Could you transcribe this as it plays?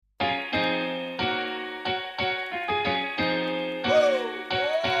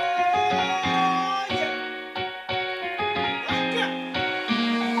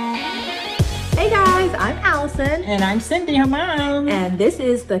Allison. And I'm Cindy, her mom. And this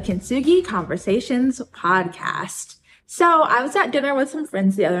is the Kintsugi Conversations podcast. So I was at dinner with some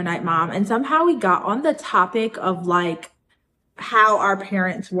friends the other night, Mom, and somehow we got on the topic of like how our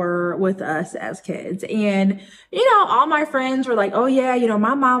parents were with us as kids. And, all my friends were like, oh yeah,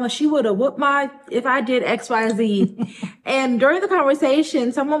 my mama, she would have whooped if I did X, Y, Z. And during the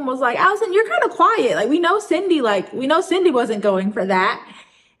conversation, someone was like, Allison, you're kind of quiet. Like, we know Cindy wasn't going for that.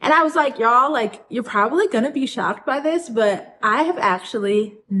 And I was like, y'all, you're probably going to be shocked by this, but I have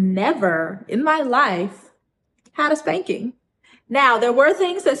actually never in my life had a spanking. Now, there were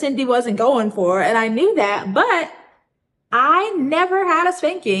things that Cindy wasn't going for, and I knew that, but I never had a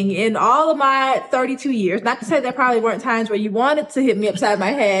spanking in all of my 32 years. Not to say there probably weren't times where you wanted to hit me upside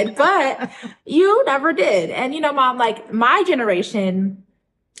my head, but you never did. And, Mom, my generation,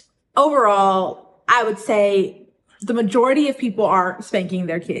 overall, I would say the majority of people aren't spanking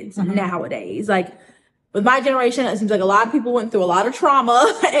their kids nowadays. With my generation, it seems like a lot of people went through a lot of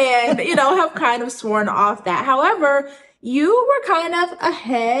trauma and, have kind of sworn off that. However, you were kind of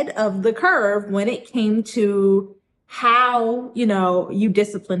ahead of the curve when it came to how, you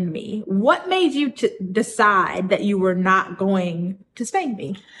disciplined me. What made you decide that you were not going to spank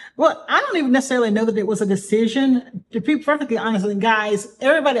me? Well, I don't even necessarily know that it was a decision. To be perfectly honest, and guys,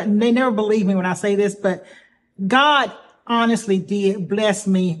 everybody, they never believe me when I say this, but God honestly did bless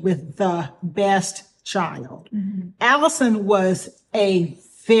me with the best child. Mm-hmm. Allison was a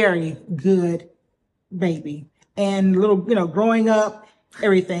very good baby and growing up,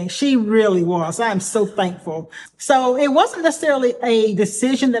 everything. She really was. I'm so thankful. So it wasn't necessarily a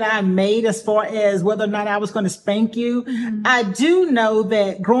decision that I made as far as whether or not I was going to spank you. Mm-hmm. I do know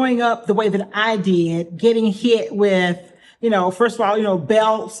that growing up the way that I did, getting hit with, first of all,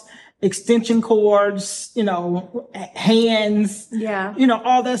 belts, extension cords, hands,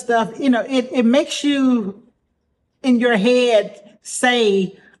 all that stuff, it makes you in your head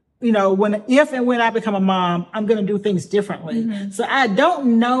say, if and when I become a mom, I'm going to do things differently. Mm-hmm. So I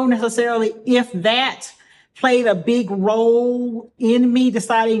don't know necessarily if that played a big role in me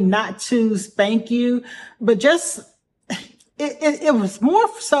deciding not to spank you, but just, it was more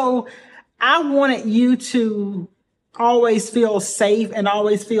so I wanted you to always feel safe and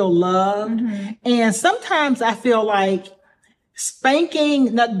always feel loved. Mm-hmm. And sometimes I feel like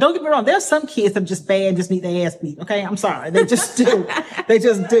spanking, now don't get me wrong, there's some kids that are just bad, just need their ass beat. Okay. I'm sorry. They just do. They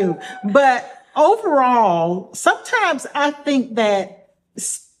just do. But overall, sometimes I think that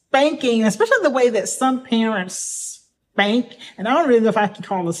spanking, especially the way that some parents spank, and I don't really know if I can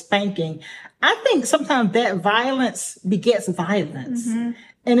call it spanking. I think sometimes that violence begets violence. Mm-hmm.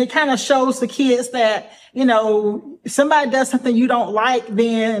 And it kind of shows the kids that, somebody does something you don't like,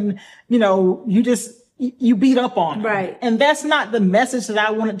 then, you beat up on them. Right. And that's not the message that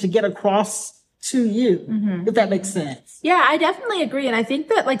I wanted to get across to you, if that makes sense. Yeah, I definitely agree. And I think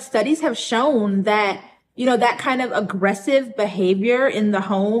that studies have shown that, that kind of aggressive behavior in the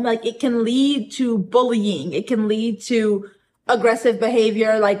home, it can lead to bullying. It can lead to aggressive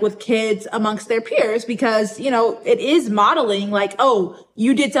behavior, with kids amongst their peers, because, it is modeling oh,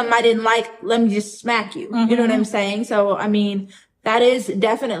 you did something I didn't like. Let me just smack you. Mm-hmm. You know what I'm saying? So, that is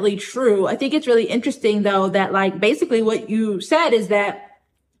definitely true. I think it's really interesting though, that basically what you said is that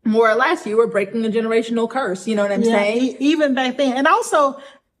more or less you were breaking a generational curse. You know what I'm saying? Even back then. And also,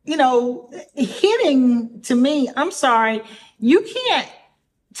 hitting to me, I'm sorry, you can't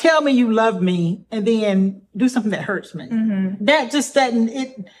tell me you love me and then do something that hurts me. Mm-hmm. That just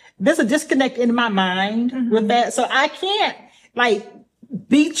doesn't, there's a disconnect in my mind with that. So I can't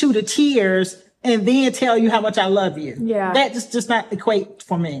beat you to tears and then tell you how much I love you. Yeah. That just does not equate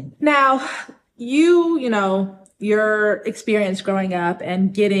for me. Now, your experience growing up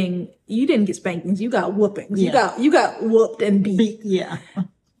and you didn't get spankings, you got whoopings. Yeah. You got whooped and beat. Yeah.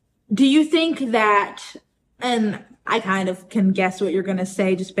 Do you think that, and I kind of can guess what you're going to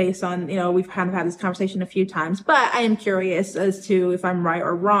say just based on, we've kind of had this conversation a few times, but I am curious as to if I'm right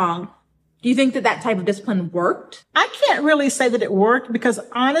or wrong. Do you think that type of discipline worked? I can't really say that it worked because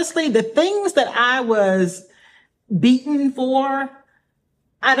honestly, the things that I was beaten for,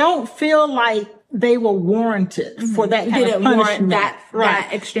 I don't feel like they were warranted for that kind of punishment. That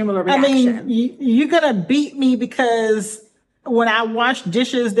extreme of a reaction. You're going to beat me because when I washed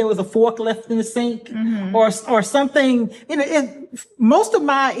dishes, there was a fork left in the sink or something. Most of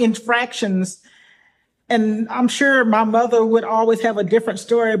my infractions, and I'm sure my mother would always have a different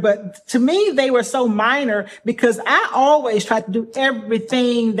story, but to me, they were so minor because I always tried to do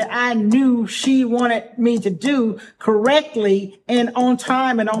everything that I knew she wanted me to do correctly and on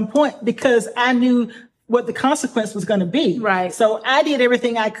time and on point because I knew what the consequence was going to be. Right. So I did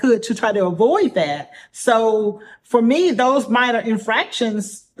everything I could to try to avoid that. So for me, those minor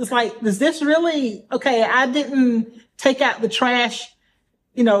infractions, it's like, is this really, okay, I didn't take out the trash,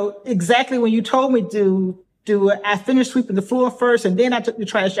 exactly when you told me to do it. I finished sweeping the floor first and then I took the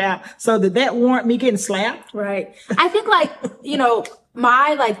trash out. So did that warrant me getting slapped? Right. I think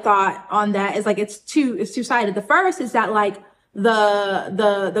my thought on that is it's two-sided. The first is that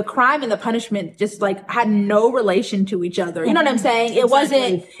the crime and the punishment just had no relation to each other. You know what I'm saying?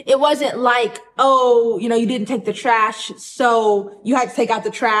 It wasn't like, oh, you didn't take the trash, so you had to take out the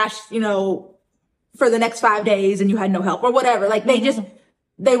trash, for the next 5 days and you had no help or whatever.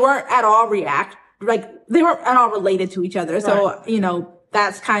 They weren't at all they weren't at all related to each other. So, right.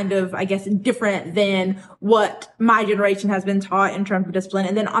 That's kind of, I guess, different than what my generation has been taught in terms of discipline.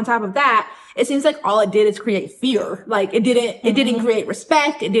 And then on top of that, it seems like all it did is create fear. It didn't create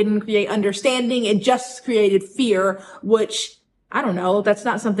respect. It didn't create understanding. It just created fear, which I don't know. That's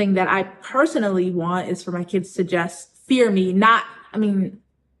not something that I personally want, is for my kids to just fear me.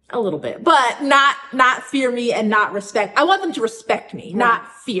 A little bit, but not fear me and not respect. I want them to respect me, not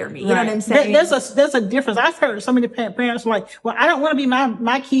fear me. You know what I'm saying? There's a difference. I've heard so many parents well, I don't want to be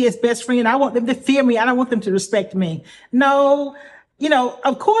my kid's best friend. I want them to fear me. I don't want them to respect me. No,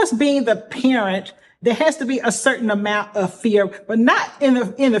 of course, being the parent, there has to be a certain amount of fear, but not in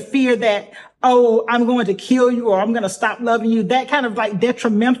the fear that, oh, I'm going to kill you or I'm going to stop loving you. That kind of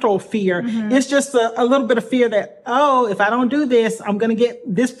detrimental fear. Mm-hmm. It's just a little bit of fear that, oh, if I don't do this, I'm going to get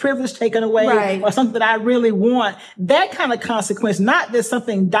this privilege taken away, right, or something that I really want. That kind of consequence, not that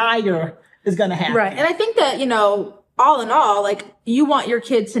something dire is going to happen. Right. And I think that, all in all, you want your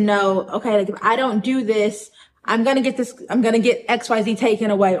kids to know, okay, if I don't do this, I'm going to get XYZ taken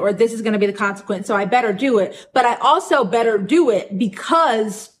away, or this is going to be the consequence. So I better do it. But I also better do it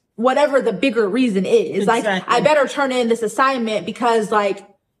because whatever the bigger reason is, exactly. I better turn in this assignment because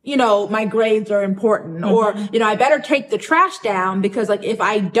my grades are important, mm-hmm, or, I better take the trash down because if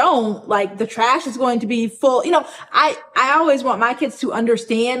I don't, the trash is going to be full. I always want my kids to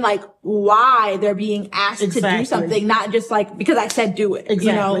understand why they're being asked exactly. to do something, not just because I said do it.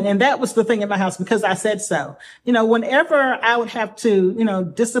 Exactly. And that was the thing in my house, because I said so. Whenever I would have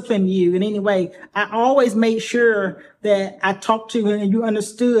to, discipline you in any way, I always made sure that I talked to you and you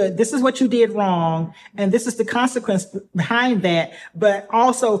understood this is what you did wrong and this is the consequence behind that. But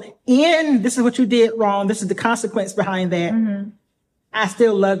also this is what you did wrong. This is the consequence behind that. Mm-hmm. I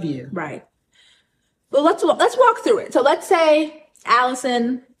still love you. Right. Well, let's walk through it. So let's say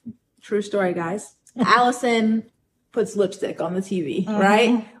Allison, true story, guys. Allison puts lipstick on the TV, mm-hmm,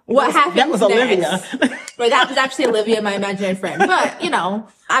 right? What happens That was next? Olivia. Right, that was actually Olivia, my imaginary friend. But,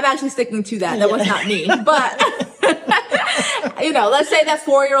 I'm actually sticking to that. That was not me. But, let's say that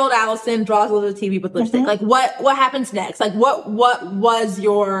 4-year-old Allison draws a little TV with lipstick. Mm-hmm. What happens next? What was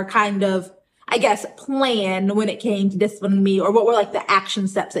your kind of, I guess, plan when it came to disciplining me, or what were the action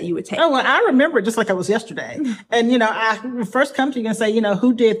steps that you would take? Oh, well, I remember it just like it was yesterday. And, I would first come to you and say,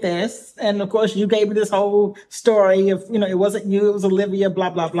 who did this? And of course you gave me this whole story of, it wasn't you, it was Olivia, blah,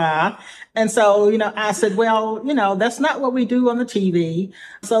 blah, blah. And so, I said, well, that's not what we do on the TV.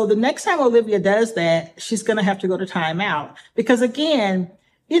 So the next time Olivia does that, she's going to have to go to timeout. Because again,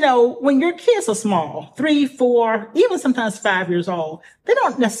 when your kids are small, 3, 4, even sometimes 5 years old, they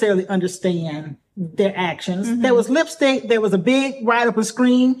don't necessarily understand their actions. Mm-hmm. There was lipstick. There was a big wide-open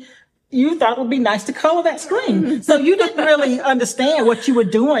screen. You thought it would be nice to color that screen. So you didn't really understand what you were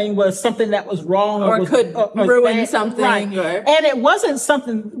doing was something that was wrong or could ruin something. Right. And it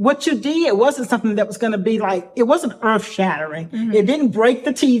wasn't what you did, it wasn't something that was going to be it wasn't earth shattering. Mm-hmm. It didn't break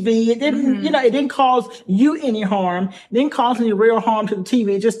the TV. It didn't, mm-hmm, it didn't cause you any harm. It didn't cause any real harm to the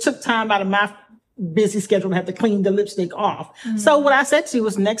TV. It just took time out of my busy schedule to have to clean the lipstick off. Mm-hmm. So what I said to you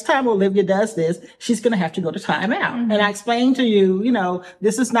was, next time Olivia does this, she's going to have to go to timeout. Mm-hmm. And I explained to you,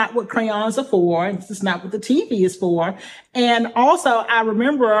 this is not what crayons are for. And this is not what the TV is for. And also I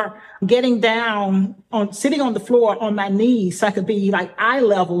remember getting down sitting on the floor on my knees so I could be eye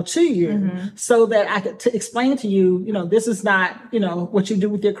level to you, mm-hmm, so that I could explain to you, this is not, what you do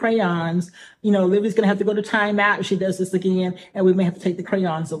with your crayons. Olivia's going to have to go to timeout if she does this again, and we may have to take the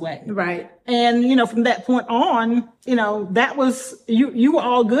crayons away. Right. And, from that point on, that was, you were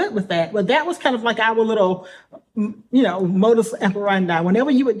all good with that. But that was kind of our little, modus operandi.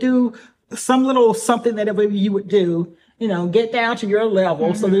 Whenever you would do some little something that you would do, get down to your level,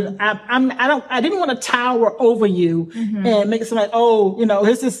 mm-hmm, so that I didn't want to tower over you, mm-hmm, and make it seem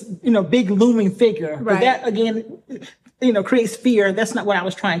here's this, big looming figure. Right. But that again, creates fear. That's not what I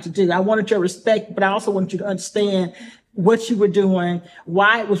was trying to do. I wanted your respect, but I also wanted you to understand what you were doing,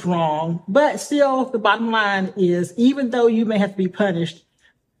 why it was wrong. But still, the bottom line is, even though you may have to be punished,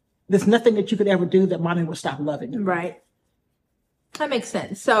 there's nothing that you could ever do that mommy would stop loving you. Right. That makes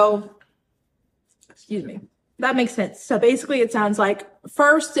sense. So, excuse me. That makes sense. So basically it sounds like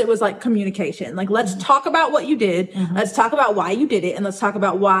first it was like communication. Like, let's talk about what you did. Let's talk about why you did it. And let's talk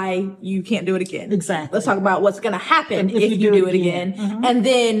about why you can't do it again. Exactly. Let's talk about what's going to happen if you do it again. And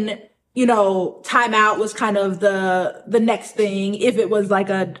then, you know, timeout was kind of the next thing. If it was like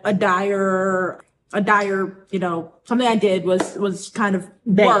a dire, you know, something I did was kind of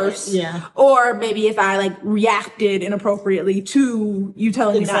worse. Yeah. Or maybe if I like reacted inappropriately to you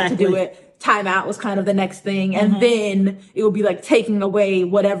telling me not to do it, timeout was kind of the next thing. And then it would be like taking away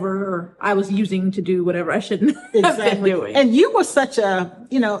whatever I was using to do whatever I shouldn't have been doing. And you were such a,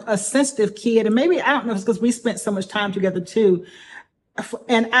 you know, a sensitive kid. And maybe, I don't know if it's because we spent so much time together too.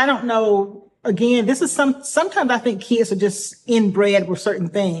 And I don't know, again, this is sometimes I think kids are just inbred with certain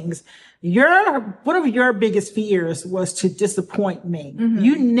things. One of your biggest fears was to disappoint me.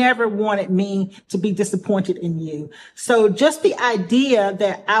 You never wanted me to be disappointed in you. So just the idea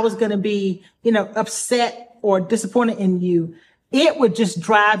that I was going to be, you know, upset or disappointed in you, it would just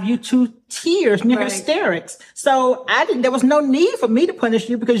drive you to tears, near hysterics. So there was no need for me to punish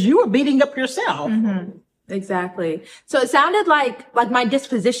you because you were beating up yourself. Exactly. So it sounded like my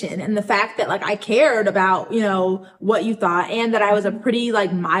disposition and the fact that like I cared about, you know, what you thought and that I was a pretty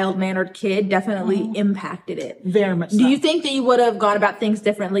like mild-mannered kid definitely impacted it. Very much so. Do you think that you would have gone about things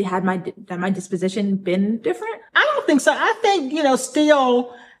differently had my disposition been different? I don't think so. I think, you know,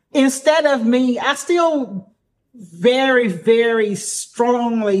 still, instead of me, I still very, very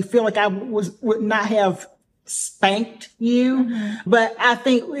strongly feel like I would not have spanked you. But I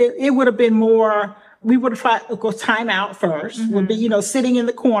think it would have been more, we would have tried, of course, time out first would be, you know, sitting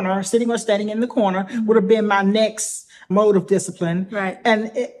or standing in the corner would have been my next mode of discipline. Right.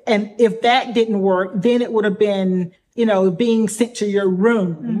 And if that didn't work, then it would have been, you know, being sent to your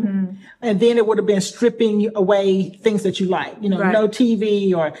room. And then it would have been stripping away things that you like, you know, no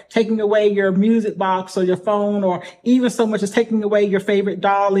TV or taking away your music box or your phone or even so much as taking away your favorite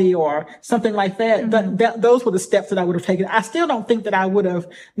dolly or something like that. Those were the steps that I would have taken. I still don't think that I would have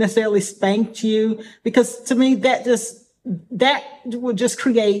necessarily spanked you because to me, that would just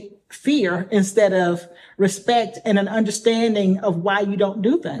create fear instead of respect and an understanding of why you don't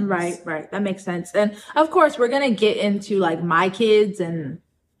do things. Right. That makes sense. And of course, we're going to get into like my kids and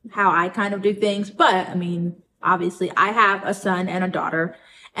how I kind of do things. But I mean, obviously I have a son and a daughter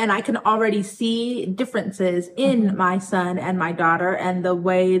and I can already see differences in my son and my daughter and the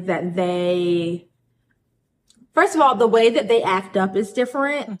way that first of all, the way that they act up is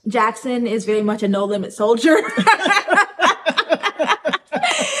different. Jackson is very much a no limit soldier.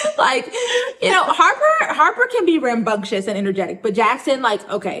 Like, you know, Harper can be rambunctious and energetic, but Jackson, like,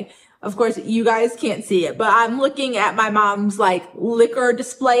 okay, of course, you guys can't see it, but I'm looking at my mom's like liquor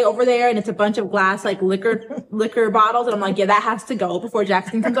display over there and it's a bunch of glass, like liquor bottles. And I'm like, yeah, that has to go before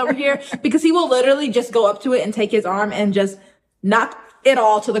Jackson comes over here because he will literally just go up to it and take his arm and just knock it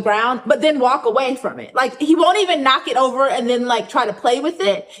all to the ground, but then walk away from it. Like he won't even knock it over and then like try to play with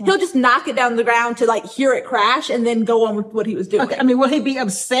it. He'll just knock it down to the ground to like hear it crash and then go on with what he was doing. Okay. I mean, will he be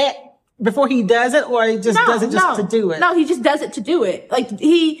upset before he does it or he just does it just to do it? No, he just does it to do it. Like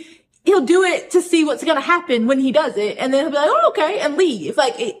he'll do it to see what's going to happen when he does it. And then he'll be like, oh, okay. And leave.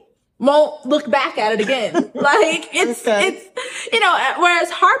 Like it won't look back at it again. Like it's, you know, whereas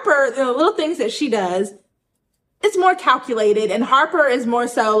Harper, the little things that she does, it's more calculated. And Harper is more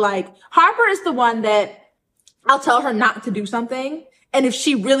so like, Harper is the one that I'll tell her not to do something. And if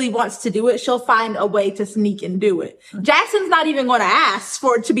she really wants to do it, she'll find a way to sneak and do it. Jackson's not even going to ask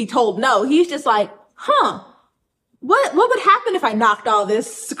for it to be told no. He's just like, what would happen if I knocked all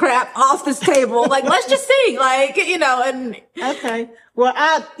this crap off this table? Like, let's just see, like, you know, and. Okay. Well,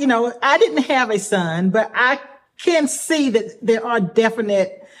 I didn't have a son, but I can see that there are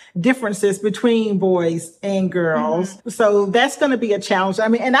definite differences between boys and girls. So that's going to be a challenge. I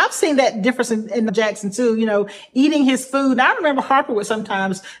mean, and I've seen that difference in Jackson too, you know, eating his food. I remember Harper would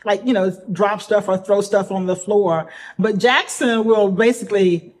sometimes like, you know, drop stuff or throw stuff on the floor, but Jackson will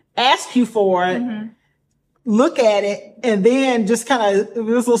basically ask you for it, look at it, and then just kind of this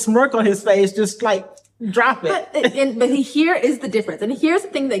little smirk on his face, just like drop it. But here is the difference. And here's the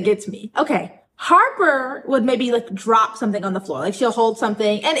thing that gets me. Okay. Harper would maybe like drop something on the floor. Like she'll hold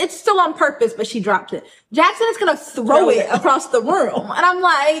something and it's still on purpose, but she dropped it. Jackson is going to throw it across the room. And I'm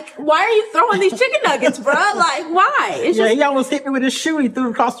like, why are you throwing these chicken nuggets, bro? Like, why? It's just, he almost hit me with his shoe. He threw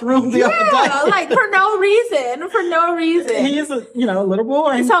it across the room the other day. Like for no reason. He is a little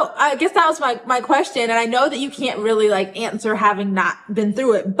boy. So I guess that was my question. And I know that you can't really like answer having not been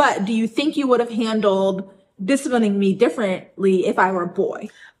through it, but do you think you would have handled disciplining me differently if I were a boy?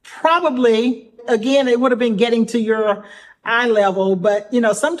 Probably. Again, it would have been getting to your eye level, but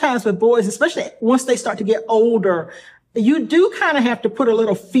sometimes with boys, especially once they start to get older, you do kind of have to put a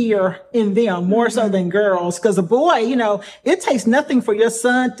little fear in them more so than girls. Cause a boy, it takes nothing for your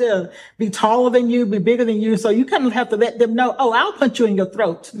son to be taller than you, be bigger than you. So you kind of have to let them know, oh, I'll punch you in your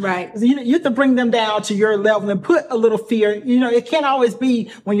throat. Right. You have to bring them down to your level and put a little fear. It can't always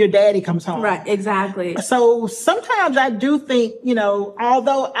be when your daddy comes home. Right. Exactly. So sometimes I do think,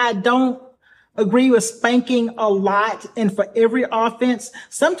 although I don't agree with spanking a lot and for every offense,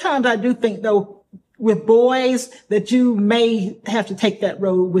 sometimes I do think though with boys that you may have to take that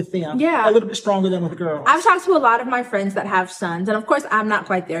road with them. Yeah. A little bit stronger than with girls. I've talked to a lot of my friends that have sons, and of course I'm not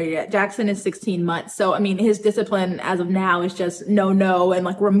quite there yet. Jackson is 16 months. So, I mean, his discipline as of now is just no, and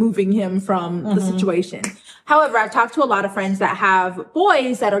like removing him from the situation. However, I've talked to a lot of friends that have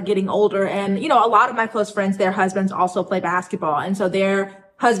boys that are getting older, and, a lot of my close friends, their husbands also play basketball. And so their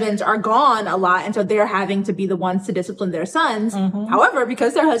husbands are gone a lot, and so they're having to be the ones to discipline their sons. However,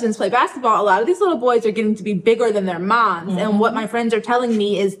 because their husbands play basketball, a lot of these little boys are getting to be bigger than their moms. And what my friends are telling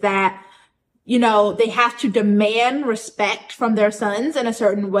me is that, they have to demand respect from their sons in a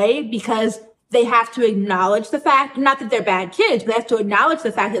certain way because they have to acknowledge the fact, not that they're bad kids, but they have to acknowledge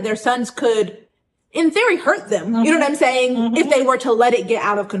the fact that their sons could, in theory, hurt them. You know what I'm saying? If they were to let it get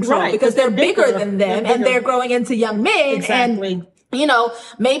out of control, because they're bigger than them and they're growing into young men. Exactly. And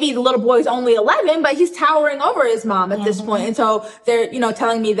maybe the little boy's only 11, but he's towering over his mom at this point. And so they're,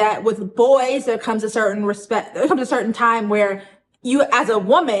 telling me that with boys, there comes a certain time where you, as a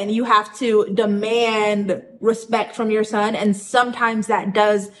woman, you have to demand respect from your son. And sometimes that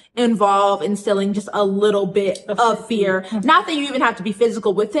does involve instilling just a little bit of fear. Not that you even have to be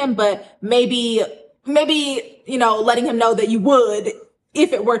physical with him, but maybe, letting him know that you would,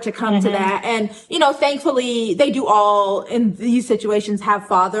 if it were to come to that. And, thankfully they do all in these situations have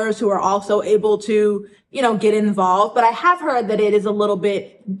fathers who are also able to, get involved. But I have heard that it is a little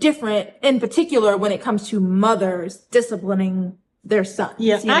bit different, in particular when it comes to mothers disciplining their sons.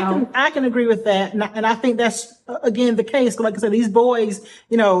 Yes, I can agree with that. And I think that's, again, the case. Like I said, these boys,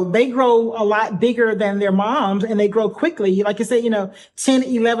 they grow a lot bigger than their moms and they grow quickly. Like I said, 10,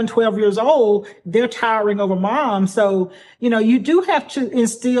 11, 12 years old, they're towering over mom. So, you do have to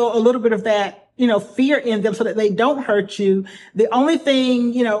instill a little bit of that, fear in them so that they don't hurt you. The only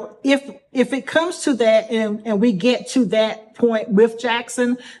thing, if it comes to that and we get to that point with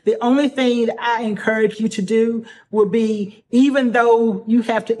Jackson, the only thing that I encourage you to do would be, even though you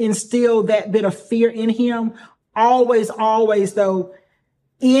have to instill that bit of fear in him, always though,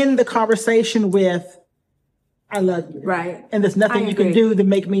 end the conversation with, I love you. Right. And there's nothing you can do to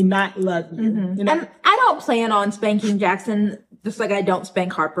make me not love you. And I don't plan on spanking Jackson, just like I don't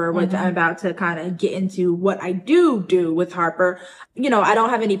spank Harper, which I'm about to kind of get into what I do with Harper. I don't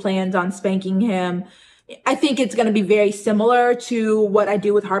have any plans on spanking him. I think it's going to be very similar to what I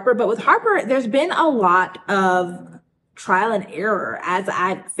do with Harper. But with Harper, there's been a lot of trial and error as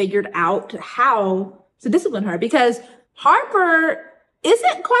I've figured out how to discipline her, because Harper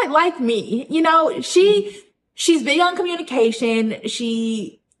isn't quite like me. She's big on communication.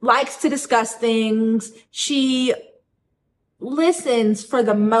 She likes to discuss things. She listens for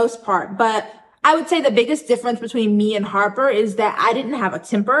the most part, but I would say the biggest difference between me and Harper is that I didn't have a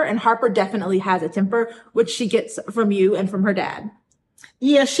temper, and Harper definitely has a temper, which she gets from you and from her dad.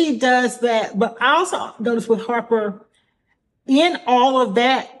 Yeah, she does that. But I also noticed with Harper, in all of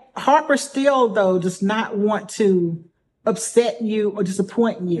that, Harper still, though, does not want to upset you or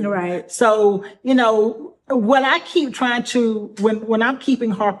disappoint you. Right. So, what I keep trying to, when I'm keeping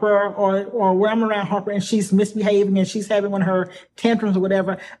Harper or when I'm around Harper and she's misbehaving and she's having one of her tantrums or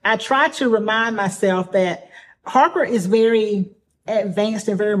whatever, I try to remind myself that Harper is very advanced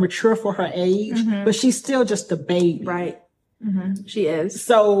and very mature for her age, but she's still just a baby. Right. She is.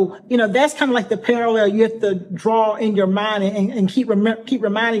 So, that's kind of like the parallel you have to draw in your mind and keep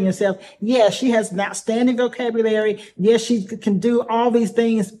reminding yourself, yes, she has an outstanding vocabulary. Yes, she can do all these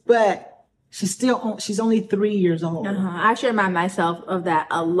things, but she's only 3 years old. I should remind myself of that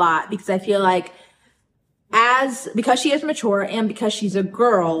a lot, because I feel like because she is mature and because she's a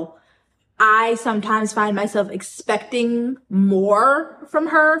girl, I sometimes find myself expecting more from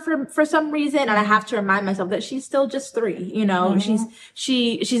her for some reason. And I have to remind myself that she's still just 3, you know,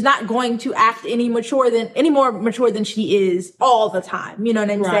 she's not going to act any more mature than she is all the time. You know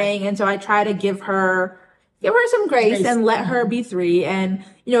what I'm saying? And so I try to give her some grace and let her be 3 and,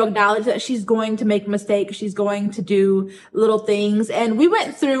 you know, acknowledge that she's going to make mistakes. She's going to do little things. And we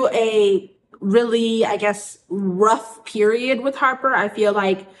went through a really, I guess, rough period with Harper. I feel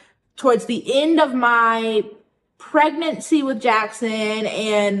like towards the end of my pregnancy with Jackson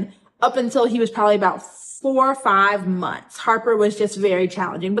and up until he was probably about 4 or 5 months, Harper was just very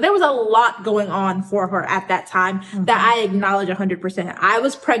challenging. But there was a lot going on for her at that time that I acknowledge 100%. I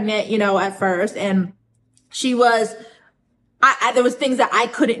was pregnant, you know, at first, and she was, there was things that I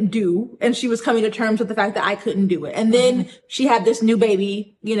couldn't do, and she was coming to terms with the fact that I couldn't do it. And then she had this new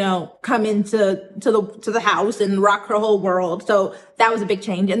baby, you know, come into the house and rock her whole world. So that was a big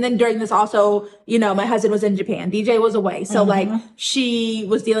change. And then during this also, you know, my husband was in Japan. DJ was away. So like she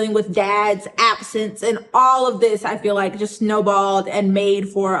was dealing with dad's absence, and all of this, I feel like, just snowballed and made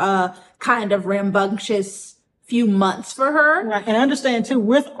for a kind of rambunctious few months for her. Right. And I understand too,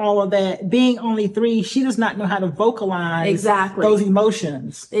 with all of that, being only 3, she does not know how to vocalize those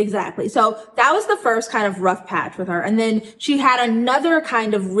emotions. Exactly. So that was the first kind of rough patch with her. And then she had another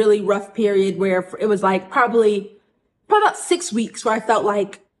kind of really rough period where it was like probably about 6 weeks where I felt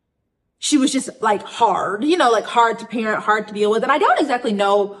like she was just like hard, you know, like hard to parent, hard to deal with. And I don't exactly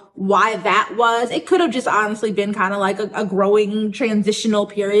know why that was. It could have just honestly been kind of like a growing transitional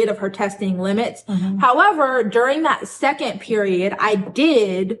period of her testing limits. However, during that second period, I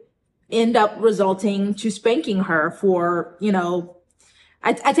did end up resulting to spanking her for, you know,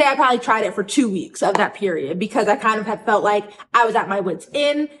 I'd say I probably tried it for 2 weeks of that period because I kind of had felt like I was at my wit's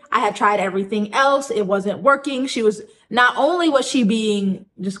end. I had tried everything else. It wasn't working. Not only was she being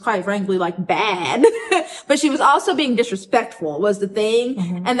just quite frankly like bad, but she was also being disrespectful was the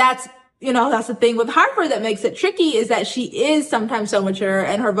thing. And that's the thing with Harper that makes it tricky is that she is sometimes so mature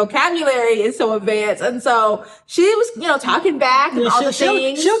and her vocabulary is so advanced. And so she was, you know, talking back and all the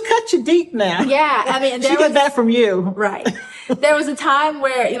things. She'll cut you deep now. Yeah. I mean, she got that from you. Right. There was a time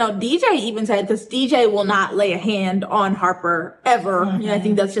where, you know, DJ even said, because DJ will not lay a hand on Harper ever. You know, I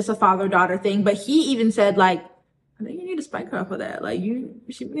think that's just a father-daughter thing. But he even said, like, I think you need to spank her for that. Like,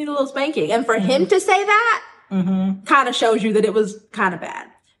 she need a little spanking. And for him to say that kind of shows you that it was kind of bad.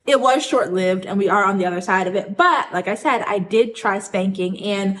 It was short-lived and we are on the other side of it. But like I said, I did try spanking.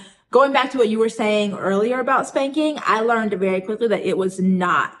 And going back to what you were saying earlier about spanking, I learned very quickly that it was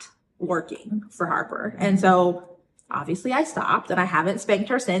not working for Harper. And so obviously I stopped and I haven't spanked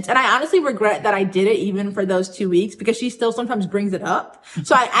her since. And I honestly regret that I did it even for those 2 weeks because she still sometimes brings it up.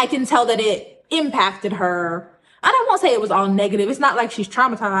 So I can tell that it impacted her. I won't say it was all negative. It's not like she's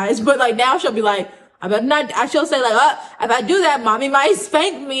traumatized, but like now she'll be like, she'll say like, if I do that, mommy might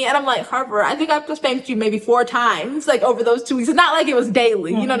spank me. And I'm like, Harper, I think I've spanked you maybe 4 times, like over those 2 weeks. It's not like it was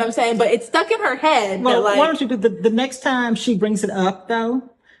daily, you know what I'm saying? But it's stuck in her head. Well, like, why don't you do the next time she brings it up though,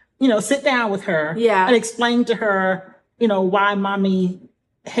 you know, sit down with her and explain to her, you know, why mommy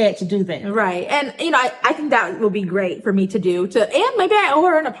had to do that. Right. And, you know, I think that will be great for me to do and maybe I owe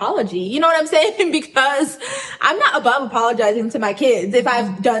her an apology. You know what I'm saying? Because I'm not above apologizing to my kids. If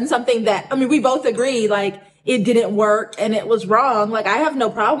I've done something that, I mean, we both agree, like it didn't work and it was wrong. Like I have no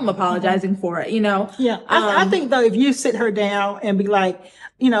problem apologizing for it, you know? Yeah. I think though, if you sit her down and be like,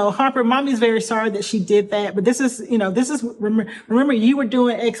 you know, Harper, mommy's very sorry that she did that, but remember you were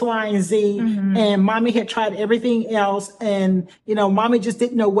doing X, Y, and Z and mommy had tried everything else and, you know, mommy just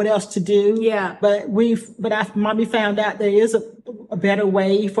didn't know what else to do. Yeah. But mommy found out there is a better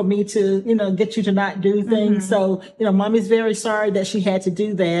way for me to, you know, get you to not do things. So, you know, mommy's very sorry that she had to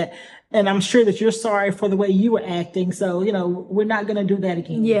do that. And I'm sure that you're sorry for the way you were acting. So, you know, we're not going to do that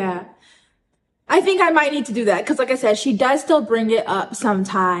again. Yeah. I think I might need to do that because, like I said, she does still bring it up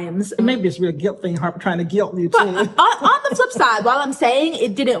sometimes. Maybe it's a real guilt thing, Harper, trying to guilt you too. But on the flip side, while I'm saying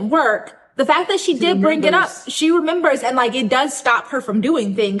it didn't work, the fact that she did bring it up, she remembers, and like it does stop her from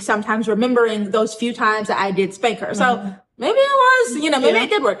doing things. Sometimes remembering those few times that I did spank her. So maybe it was, you know, maybe it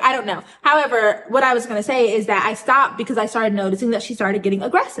did work. I don't know. However, what I was going to say is that I stopped because I started noticing that she started getting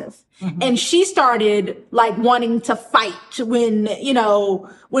aggressive. And she started like wanting to fight when, you know,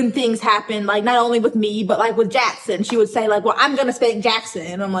 when things happen, like not only with me, but like with Jackson. She would say like, well, I'm going to spank Jackson.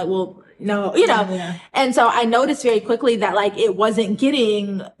 And I'm like, well, no, you know. Yeah. And so I noticed very quickly that like it wasn't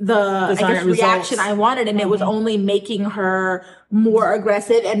getting the reaction I wanted. And it was only making her more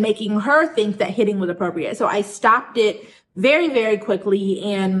aggressive and making her think that hitting was appropriate. So I stopped it very, very quickly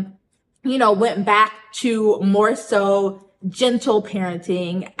and, you know, went back to more so gentle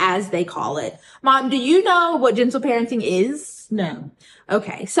parenting, as they call it. Mom, do you know what gentle parenting is? No.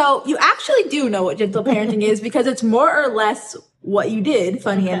 Okay, so you actually do know what gentle parenting is because it's more or less what you did.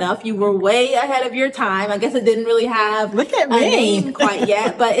 Funny enough, you were way ahead of your time. I guess it didn't really have Look at a me. name quite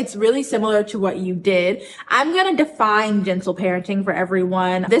yet, but it's really similar to what you did. I'm going to define gentle parenting for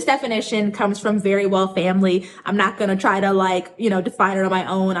everyone. This definition comes from Very Well Family. I'm not going to try to define it on my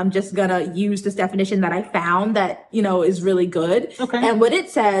own. I'm just going to use this definition that I found that, is really good. Okay. And what it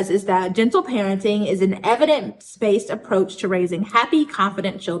says is that gentle parenting is an evidence-based approach to raising happy,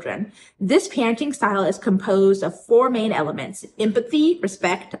 confident children. This parenting style is composed of 4 main elements: empathy,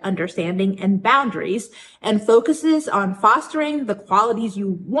 respect, understanding, and boundaries, and focuses on fostering the qualities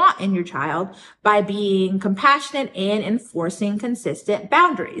you want in your child by being compassionate and enforcing consistent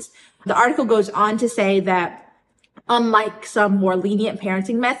boundaries. The article goes on to say that unlike some more lenient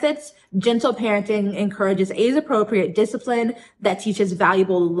parenting methods, gentle parenting encourages age-appropriate discipline that teaches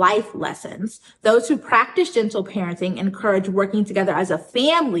valuable life lessons. Those who practice gentle parenting encourage working together as a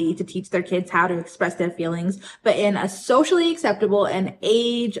family to teach their kids how to express their feelings, but in a socially acceptable and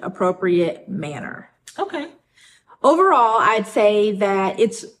age-appropriate manner. Okay. Overall, I'd say that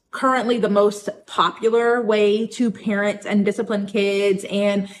it's currently the most popular way to parent and discipline kids.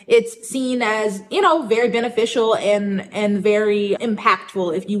 And it's seen as, very beneficial and very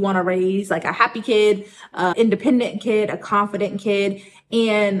impactful if you want to raise like a happy kid, independent kid, a confident kid.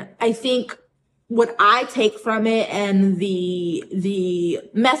 And I think what I take from it and the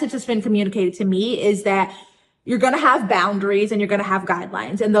message that's been communicated to me is that you're going to have boundaries and you're going to have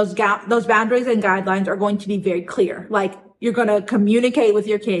guidelines. And those boundaries and guidelines are going to be very clear. Like, you're going to communicate with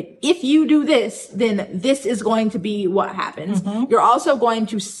your kid. If you do this, then this is going to be what happens. Mm-hmm. You're also going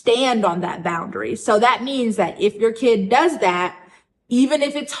to stand on that boundary. So that means that if your kid does that, even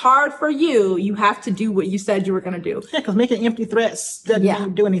if it's hard for you, you have to do what you said you were going to do. Yeah, because making empty threats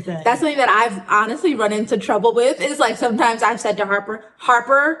doesn't do anything. That's something that I've honestly run into trouble with. Is like sometimes I've said to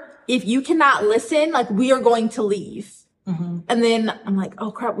Harper, if you cannot listen, like, we are going to leave. Mm-hmm. And then I'm like,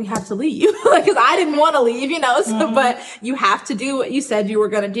 oh crap, we have to leave. Like, cause I didn't want to leave, so, but you have to do what you said you were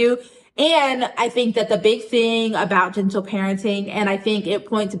going to do. And I think that the big thing about gentle parenting, and I think it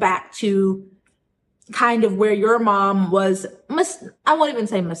points back to kind of where your mom was, I won't even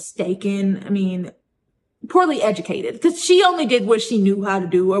say mistaken. I mean, poorly educated, because she only did what she knew how to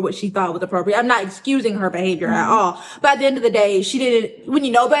do or what she thought was appropriate. I'm not excusing her behavior at all, but at the end of the day, she didn't. When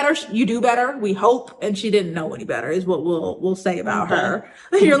you know better, you do better. We hope, and she didn't know any better, is what we'll say about her.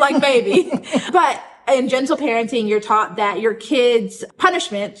 You're like, baby. But in gentle parenting, you're taught that your kids'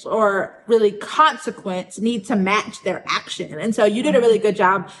 punishments or really consequence need to match their action. And so you did a really good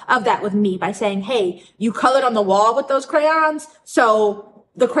job of that with me by saying, hey, you colored on the wall with those crayons, so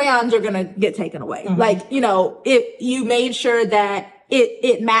the crayons are going to get taken away. Mm-hmm. Like, you made sure that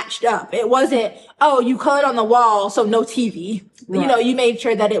it matched up. It wasn't, oh, you colored on the wall, so no TV. Right. You made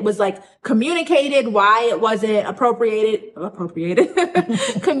sure that it was like communicated why it wasn't appropriated,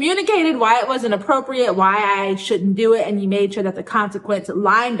 communicated why it wasn't appropriate, why I shouldn't do it. And you made sure that the consequence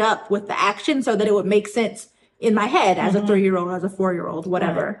lined up with the action so that it would make sense in my head as a 3-year-old, as a 4-year-old,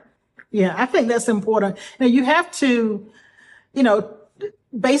 whatever. Right. Yeah, I think that's important. Now you have to,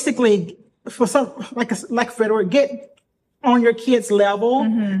 basically, for some, like Frederick, get on your kid's level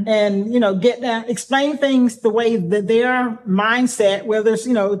and, get down, explain things the way that their mindset, whether it's,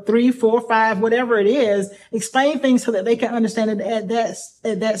 3, 4, 5, whatever it is, explain things so that they can understand it at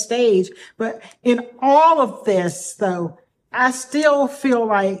that stage. But in all of this, though, I still feel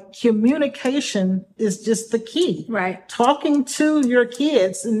like communication is just the key. Right. Talking to your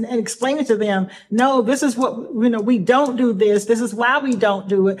kids and explaining to them, no, this is what, we don't do this. This is why we don't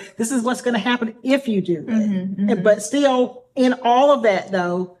do it. This is what's going to happen if you do it. But still, in all of that,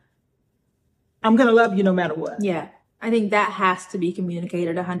 though, I'm going to love you no matter what. Yeah. I think that has to be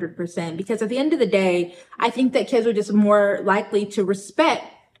communicated 100%, because at the end of the day, I think that kids are just more likely to respect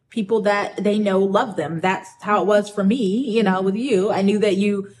people that they know love them. That's how it was for me, with you. I knew that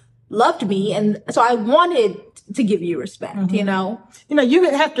you loved me, and so I wanted to give you respect, you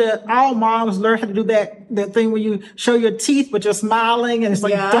have to, all moms learn how to do that thing where you show your teeth but you're smiling, and it's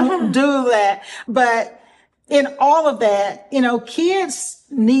like, don't do that. But in all of that, kids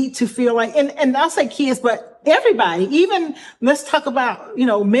need to feel like, and I'll say kids, but everybody, even let's talk about,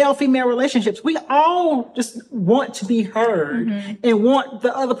 male-female relationships. We all just want to be heard and want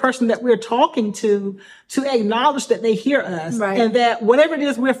the other person that we're talking to acknowledge that they hear us, right, and that whatever it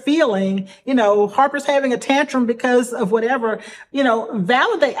is we're feeling, Harper's having a tantrum because of whatever,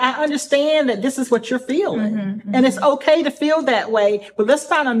 validate. I understand that this is what you're feeling and it's okay to feel that way, but let's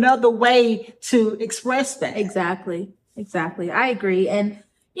find another way to express that. Exactly. Exactly. I agree. And,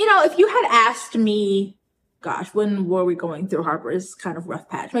 you know, if you had asked me, gosh, when were we going through Harper's kind of rough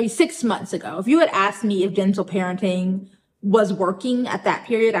patch? Maybe 6 months ago. If you had asked me if gentle parenting was working at that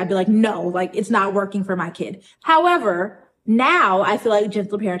period, I'd be like, no, like it's not working for my kid. However, now I feel like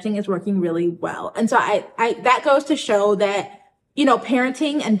gentle parenting is working really well. And so I that goes to show that, you know,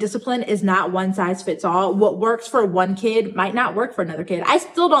 parenting and discipline is not one size fits all. What works for one kid might not work for another kid. I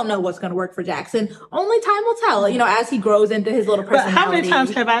still don't know what's going to work for Jackson. Only time will tell, you know, as he grows into his little personality. But how many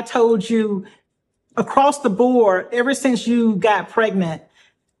times have I told you across the board, ever since you got pregnant,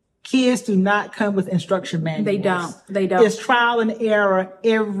 kids do not come with instruction manuals. They don't. It's trial and error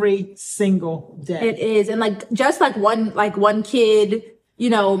every single day. It is. And like, just like one kid, you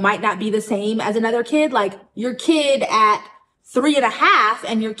know, might not be the same as another kid. Like your kid at 3.5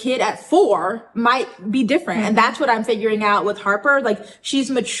 and your kid at 4 might be different. And that's what I'm figuring out with Harper. Like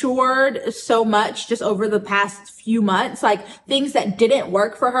she's matured so much just over the past few months. Like things that didn't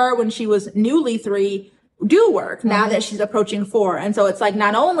work for her when she was newly 3 do work now that she's approaching 4. And so it's like,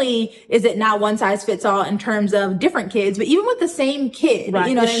 not only is it not one size fits all in terms of different kids, but even with the same kid, right.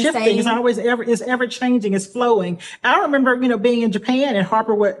 You know, it's what I'm shifting. saying? It's always it's ever changing. It's flowing. I remember, you know, being in Japan and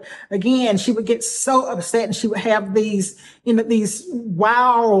Harper would, again, she would get so upset and she would have these, you know, these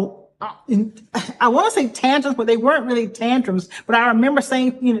wow, I want to say tantrums, but they weren't really tantrums. But I remember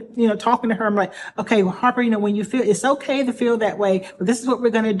saying, you know, talking to her, I'm like, okay, well, Harper, you know, when you feel, it's okay to feel that way, but this is what we're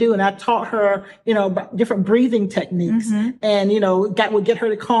going to do. And I taught her, you know, about different breathing techniques and, you know, would get her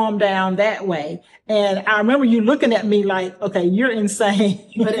to calm down that way. And I remember you looking at me like, okay, you're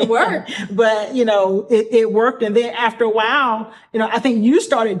insane. But it worked. But, you know, it worked. And then after a while, you know, I think you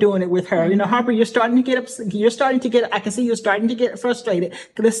started doing it with her. You know, Harper, you're starting to get, I can see you're starting to get frustrated.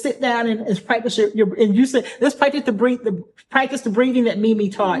 Let's sit down and practice and you said, let's practice the breathing that Mimi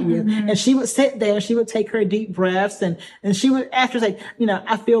taught you. And she would sit there and she would take her deep breaths and she would after say, you know,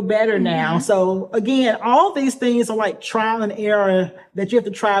 I feel better now. So again, all these things are like trial and error that you have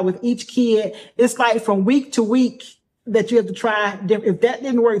to try with each kid. It's like from week to week that you have to try. If that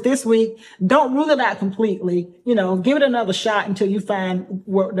didn't work this week, don't rule it out completely. You know, give it another shot until you find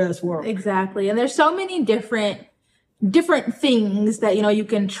what does work. Exactly. And there's so many different things that, you know, you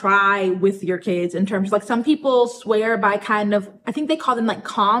can try with your kids in terms, like some people swear by kind of, I think they call them like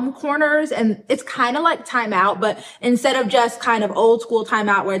calm corners, and it's kind of like timeout, but instead of just kind of old school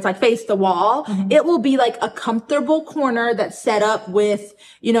timeout where it's like face the wall, it will be like a comfortable corner that's set up with,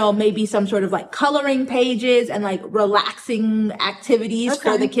 you know, maybe some sort of like coloring pages and like relaxing activities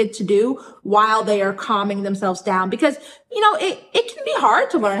for the kid to do while they are calming themselves down. Because, you know, it can be hard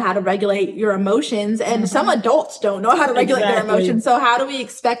to learn how to regulate your emotions, and some adults don't know how to regulate their emotions. So how do we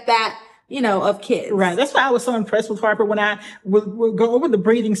expect that, you know, of kids? Right. That's why I was so impressed with Harper when I would go over the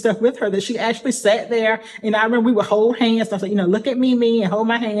breathing stuff with her, that she actually sat there and I remember we would hold hands. And I was like, you know, look at me and hold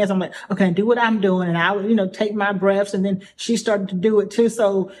my hands. I'm like, okay, do what I'm doing. And I would, you know, take my breaths, and then she started to do it too.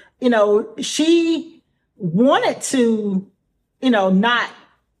 So, you know, she wanted to, you know, not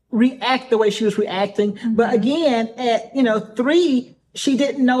react the way she was reacting. But again, at, you know, 3, she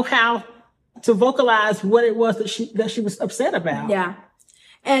didn't know how to vocalize what it was that she was upset about. Yeah.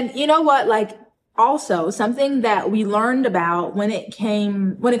 And you know what, like also something that we learned about when it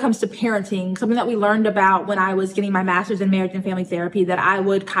comes to parenting, something that we learned about when I was getting my master's in marriage and family therapy that I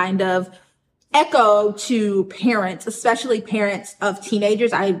would kind of echo to parents, especially parents of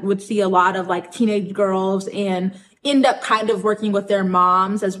teenagers. I would see a lot of like teenage girls and end up kind of working with their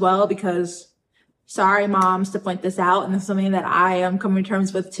moms as well, because sorry, moms, to point this out, and this is something that I am coming to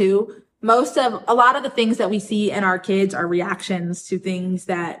terms with too. A lot of the things that we see in our kids are reactions to things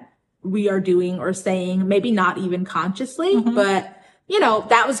that we are doing or saying, maybe not even consciously, but you know,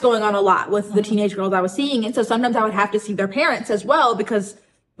 that was going on a lot with the teenage girls I was seeing. And so sometimes I would have to see their parents as well, because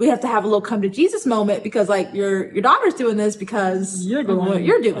we have to have a little come to Jesus moment, because like your daughter's doing this because you're doing what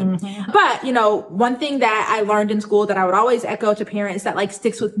you're doing. But you know, one thing that I learned in school that I would always echo to parents that like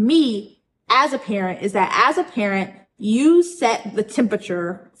sticks with me as a parent is that as a parent, you set the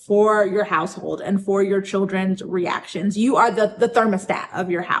temperature for your household and for your children's reactions. You are the thermostat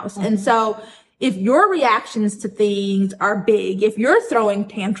of your house. And so if your reactions to things are big, if you're throwing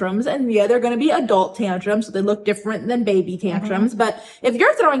tantrums, and yeah, they're going to be adult tantrums, so they look different than baby tantrums. But if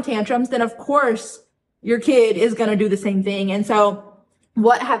you're throwing tantrums, then of course your kid is going to do the same thing. And so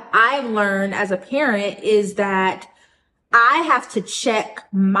what have I learned as a parent is that I have to check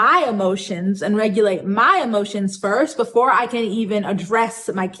my emotions and regulate my emotions first before I can even address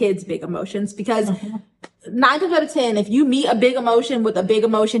my kids' big emotions. Because 9 times out of 10, if you meet a big emotion with a big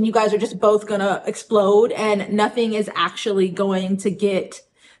emotion, you guys are just both gonna explode and nothing is actually going to get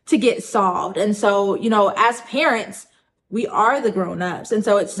solved. And so, you know, as parents, we are the grown-ups. And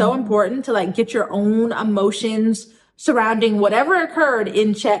so it's so important to like get your own emotions surrounding whatever occurred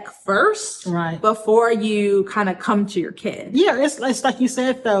in check first, right, before you kind of come to your kid. Yeah, it's like you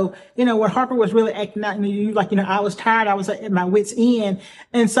said though, when Harper was really acting out, and you like, I was tired, I was at my wit's end.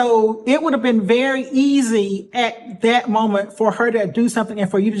 And so it would have been very easy at that moment for her to do something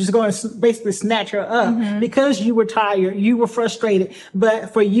and for you to just go and basically snatch her up because you were tired, you were frustrated.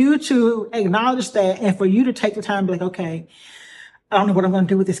 But for you to acknowledge that and for you to take the time to be like, okay, I don't know what I'm going to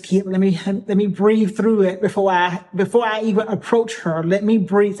do with this kid. Let me breathe through it before I even approach her. Let me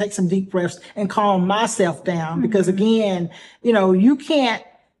breathe, take some deep breaths and calm myself down. Because again, you can't,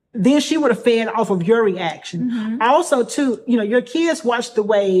 then she would have fed off of your reaction. Also too, your kids watch the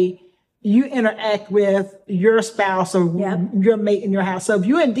way you interact with your spouse or your mate in your house. So if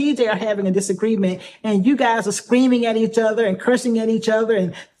you and DJ are having a disagreement and you guys are screaming at each other and cursing at each other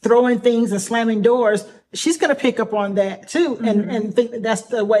and throwing things and slamming doors, she's going to pick up on that too and think that that's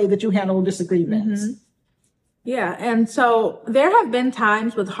the way that you handle disagreements. Yeah. And so there have been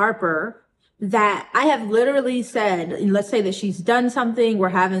times with Harper that I have literally said, let's say that she's done something, we're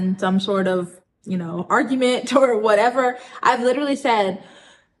having some sort of, argument or whatever. I've literally said,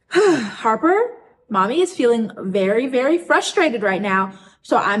 Harper, mommy is feeling very, very frustrated right now.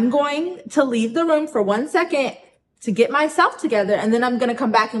 So I'm going to leave the room for 1 second to get myself together, and then I'm going to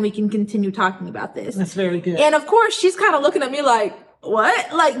come back and we can continue talking about this. That's very good. And of course, she's kind of looking at me like, what?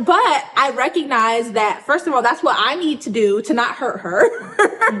 But I recognize that, first of all, that's what I need to do to not hurt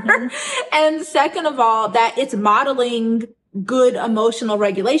her. And second of all, that it's modeling good emotional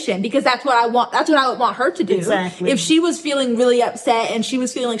regulation, because that's what I want. That's what I would want her to do. Exactly. If she was feeling really upset and she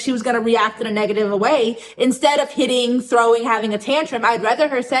was feeling like she was going to react in a negative way, instead of hitting, throwing, having a tantrum, I'd rather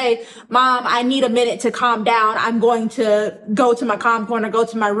her say, Mom, I need a minute to calm down. I'm going to go to my calm corner, go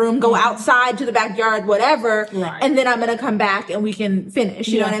to my room, go outside to the backyard, whatever. Right. And then I'm going to come back and we can finish.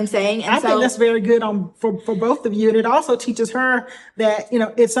 You know what I'm saying? And I think that's very good for both of you. And it also teaches her that,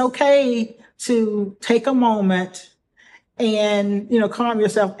 it's okay to take a moment and, calm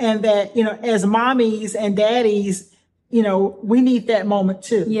yourself, and that, as mommies and daddies, we need that moment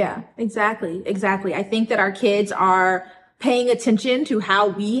too. Yeah, exactly. I think that our kids are paying attention to how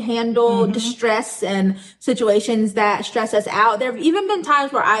we handle distress and situations that stress us out. There have even been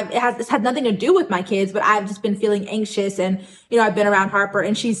times where it's had nothing to do with my kids, but I've just been feeling anxious, and, I've been around Harper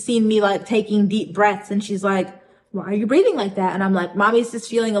and she's seen me like taking deep breaths, and she's like, why are you breathing like that? And I'm like, mommy's just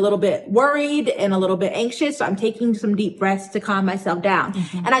feeling a little bit worried and a little bit anxious. So I'm taking some deep breaths to calm myself down.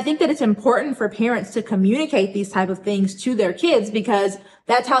 And I think that it's important for parents to communicate these type of things to their kids, because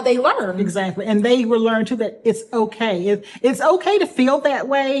that's how they learn. Exactly. And they will learn too that it's okay. It's okay to feel that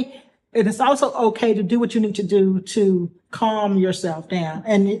way. And it's also okay to do what you need to do to calm yourself down.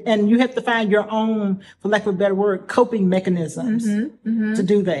 And you have to find your own, for lack of a better word, coping mechanisms to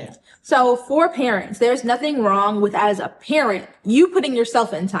do that. So for parents, there's nothing wrong with, as a parent, you putting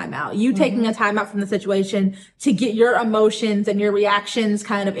yourself in timeout, you taking a timeout from the situation to get your emotions and your reactions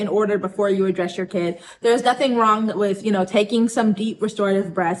kind of in order before you address your kid. There's nothing wrong with, taking some deep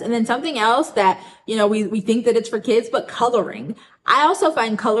restorative breaths. And then something else that, we think that it's for kids, but coloring. I also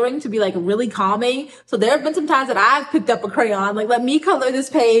find coloring to be like really calming. So there have been some times that I've picked up a crayon, like, let me color this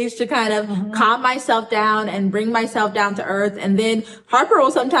page to kind of calm myself down and bring myself down to earth. And then Harper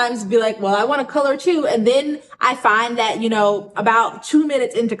will sometimes be like, well, I want to color too. And then I find that, about 2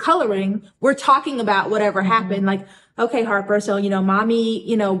 minutes into coloring, we're talking about whatever happened. Like, okay, Harper, so,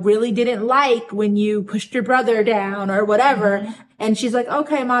 mommy, really didn't like when you pushed your brother down or whatever. And she's like,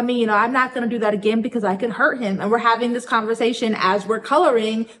 okay, mommy, I'm not going to do that again because I could hurt him. And we're having this conversation as we're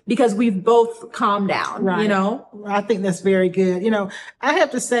coloring because we've both calmed down, right. I think that's very good. I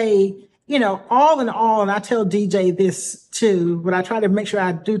have to say, all in all, and I tell DJ this too, but I try to make sure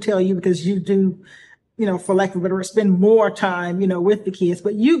I do tell you because you do, for lack of a better word, spend more time, with the kids.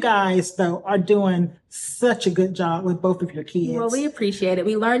 But you guys, though, are doing such a good job with both of your kids. Well, we appreciate it.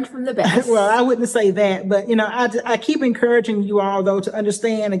 We learned from the best. Well, I wouldn't say that, but, I keep encouraging you all, though, to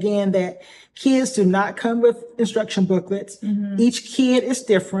understand, again, that kids do not come with instruction booklets. Each kid is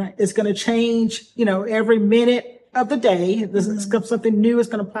different. It's going to change, every minute of the day. There's something new is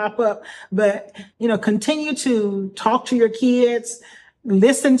going to pop up. But, continue to talk to your kids,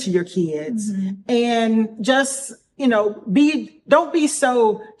 listen to your kids, and just, don't be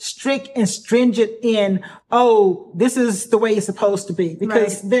so strict and stringent in, this is the way it's supposed to be,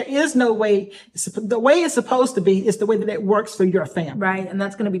 because there is no way. The way it's supposed to be is the way that it works for your family. Right. And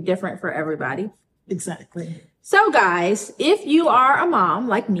that's going to be different for everybody. Exactly. So guys, if you are a mom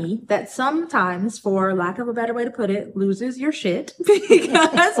like me that sometimes, for lack of a better way to put it, loses your shit,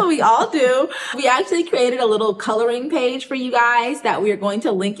 because we all do, we actually created a little coloring page for you guys that we are going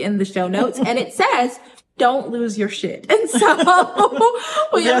to link in the show notes. And it says, don't lose your shit. And so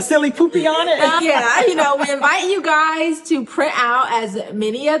we got a silly poopy on it. Yeah, we invite you guys to print out as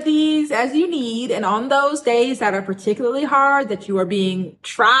many of these as you need. And on those days that are particularly hard, that you are being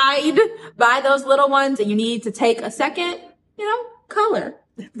tried by those little ones and you need to take a second, color.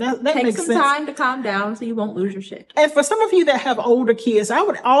 That Take makes some sense. time to calm down so you won't lose your shit. And for some of you that have older kids, I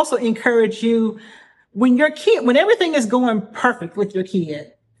would also encourage you, when everything is going perfect with your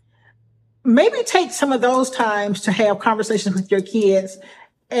kid, maybe take some of those times to have conversations with your kids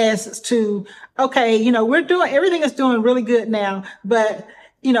as to, okay, everything is doing really good now, but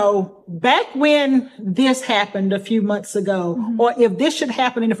back when this happened a few months ago, or if this should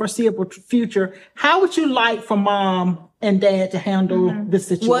happen in the foreseeable future, how would you like for mom and dad to handle this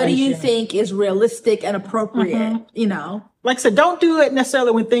situation? What do you think is realistic and appropriate? Like I said, don't do it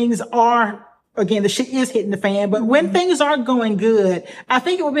necessarily when things are, again, the shit is hitting the fan, but when things are going good, I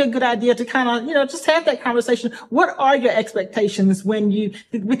think it would be a good idea to kind of, just have that conversation. What are your expectations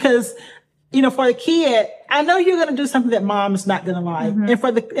because, for the kid, I know you're going to do something that mom's not going to like. And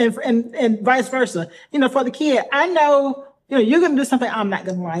for and vice versa, for the kid, I know, you're going to do something I'm not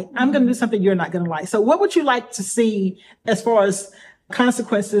going to like. I'm going to do something you're not going to like. So what would you like to see as far as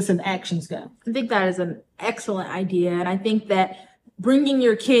consequences and actions go? I think that is an excellent idea. And I think that bringing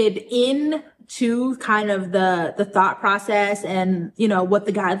your kid in to kind of the thought process and, what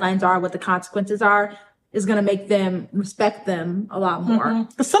the guidelines are, what the consequences are, is going to make them respect them a lot more.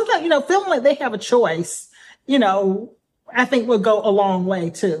 Because sometimes, feeling like they have a choice, I think will go a long way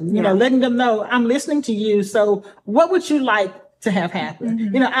too. Letting them know, I'm listening to you. So what would you like to have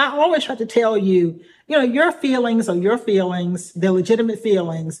happen? I always try to tell you, your feelings are your feelings. They're legitimate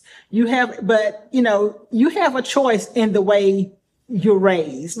feelings. You have a choice in the way you're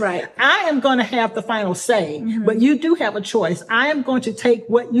raised. Right. I am going to have the final say, but you do have a choice. I am going to take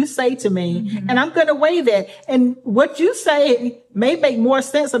what you say to me and I'm going to weigh that. And what you say may make more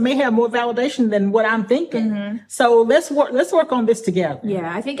sense or may have more validation than what I'm thinking. So let's work on this together.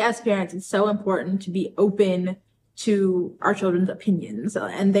 Yeah. I think as parents, it's so important to be open to our children's opinions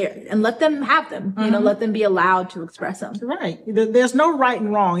and let them have them, let them be allowed to express them. Right. There's no right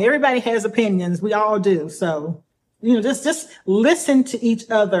and wrong. Everybody has opinions. We all do. So just listen to each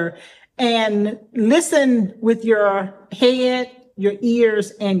other and listen with your head, your ears,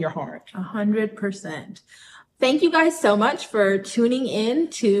 and your heart. 100%. Thank you guys so much for tuning in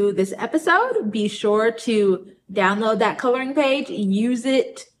to this episode. Be sure to download that coloring page, use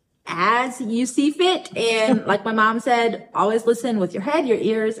it as you see fit. And like my mom said, always listen with your head, your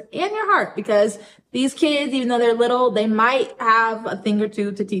ears, and your heart, because these kids, even though they're little, they might have a thing or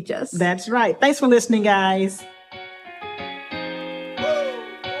two to teach us. That's right. Thanks for listening, guys.